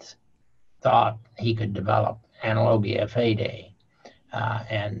thought he could develop analogia fide,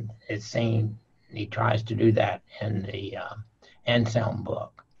 and it seemed he tries to do that in the Anselm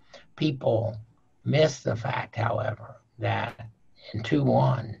book. People miss the fact, however, that in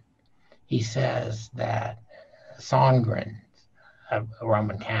 2:1 he says that Songren,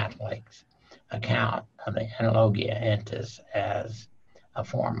 Roman Catholics, account of the analogia entis as a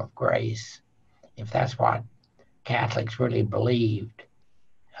form of grace. If that's what Catholics really believed,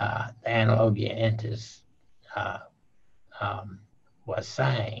 the analogia entis was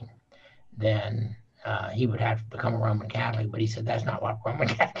saying, then he would have to become a Roman Catholic. But he said that's not what Roman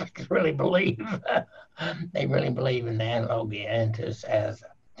Catholics really believe. They really believe in the analogia entis as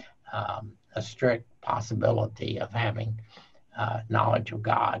a strict possibility of having knowledge of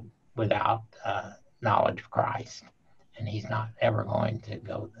God without knowledge of Christ, and he's not ever going to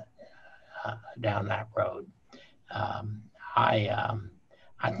go down that road. I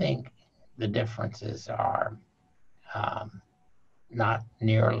think the differences are not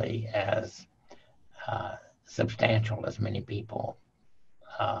nearly as substantial as many people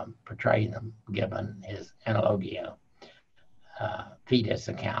portray them, given his Analogia Fetus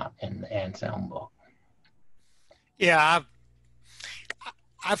account in the Anselm book. Yeah,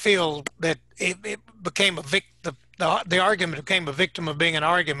 I feel that it became the argument became a victim of being an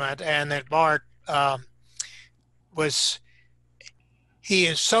argument, and that Barth he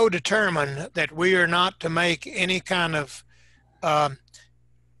is so determined that we are not to make any kind of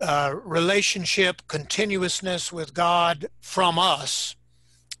relationship, continuousness with God from us,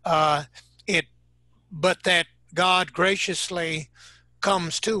 but that God graciously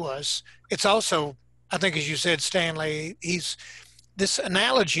comes to us. It's also, I think, as you said, Stanley, this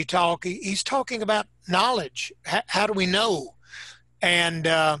analogy talk, he's talking about knowledge. How do we know? And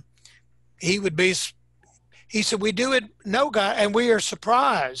he said, we do it, know God, and we are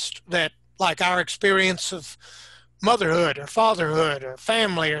surprised that, like, our experience of motherhood or fatherhood or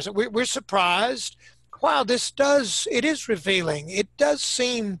family, or we're surprised. Wow, it is revealing. It does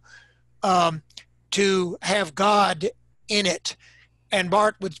seem to have God in it. And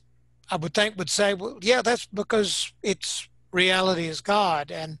Barth I would think, would say, well, yeah, that's because its reality is God.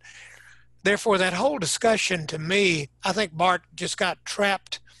 And therefore, that whole discussion, to me, I think Barth just got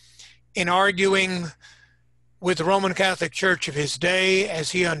trapped in arguing with the Roman Catholic Church of his day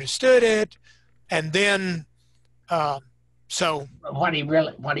as he understood it. And then, he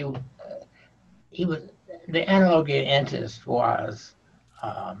was, the Analogia Entis was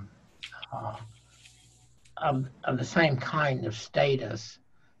of the same kind of status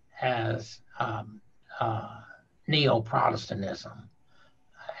as Neo-Protestantism,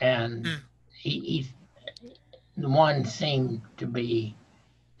 and the one seemed to be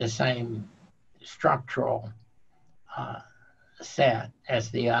the same structural set as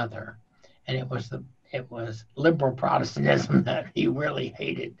the other, and it was liberal Protestantism that he really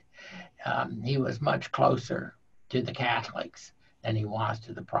hated. He was much closer to the Catholics than he was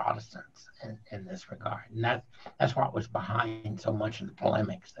to the Protestants in this regard. And that's what was behind so much of the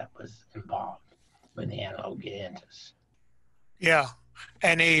polemics that was involved with the Analogia Entis. Yeah,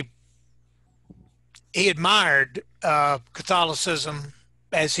 and he admired Catholicism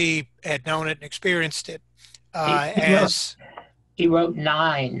as he had known it and experienced it. He wrote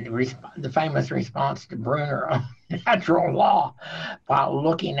 9, the famous response to Brunner on natural law, while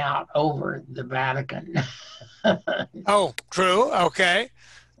looking out over the Vatican. Oh, true. Okay.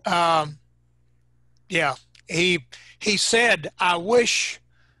 Yeah. He said, I wish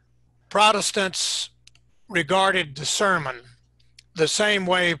Protestants regarded the sermon the same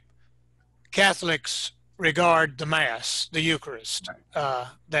way Catholics regard the Mass, the Eucharist,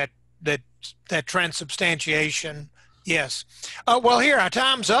 that transubstantiation. Yes. Well, here, our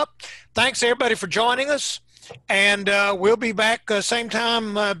time's up. Thanks, everybody, for joining us. And we'll be back same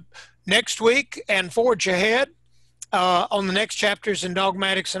time next week and forge ahead on the next chapters in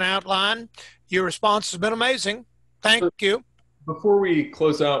Dogmatics and Outline. Your response has been amazing. Thank you. Before we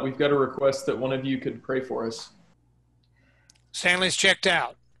close out, we've got a request that one of you could pray for us. Stanley's checked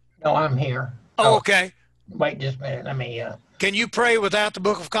out. No, I'm here. Oh, okay. Wait just a minute. Let me... Can you pray without the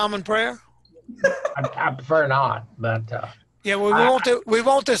Book of Common Prayer? I prefer not, but... yeah, we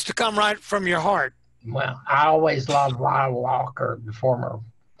want this to come right from your heart. Well, I always loved Lyle Walker, the former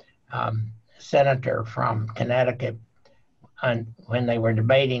senator from Connecticut, and when they were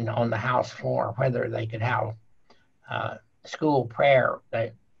debating on the House floor whether they could have school prayer,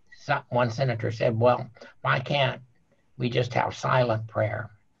 one senator said, well, why can't we just have silent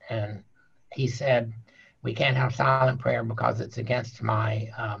prayer? And he said, we can't have silent prayer because it's against my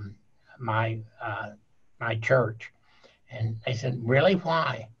church. And they said, really,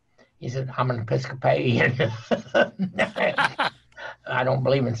 why? He said, I'm an Episcopalian. I don't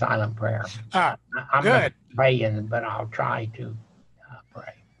believe in silent prayer. I'm good. Praying, but I'll try to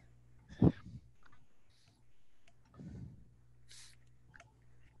pray.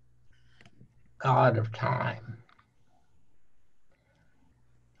 God of time,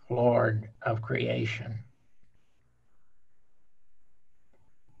 Lord of creation,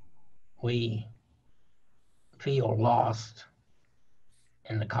 we feel lost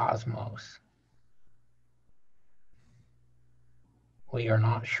in the cosmos. We are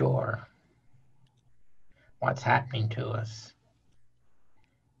not sure what's happening to us.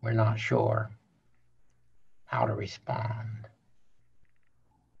 We're not sure how to respond.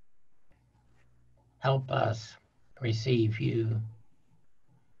 Help us receive you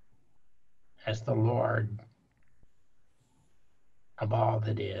as the Lord of all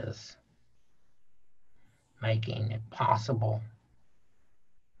that is, making it possible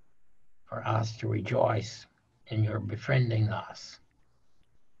for us to rejoice in your befriending us,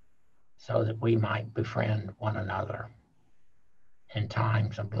 so that we might befriend one another in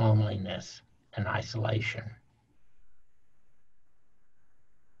times of loneliness and isolation.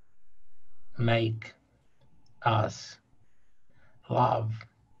 Make us love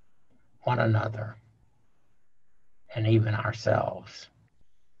one another and even ourselves,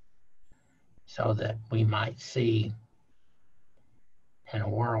 so that we might see in a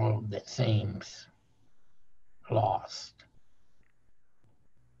world that seems lost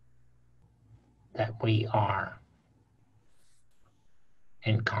that we are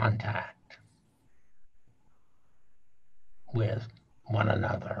in contact with one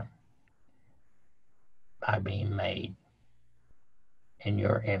another by being made in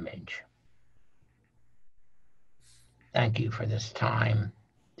your image. Thank you for this time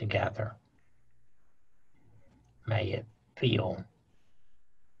together. May it feel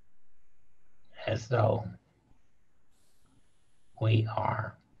as though we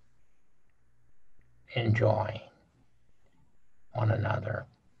are enjoying one another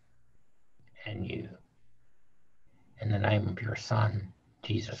and you. In the name of your Son,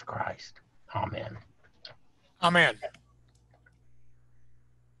 Jesus Christ. Amen. Amen.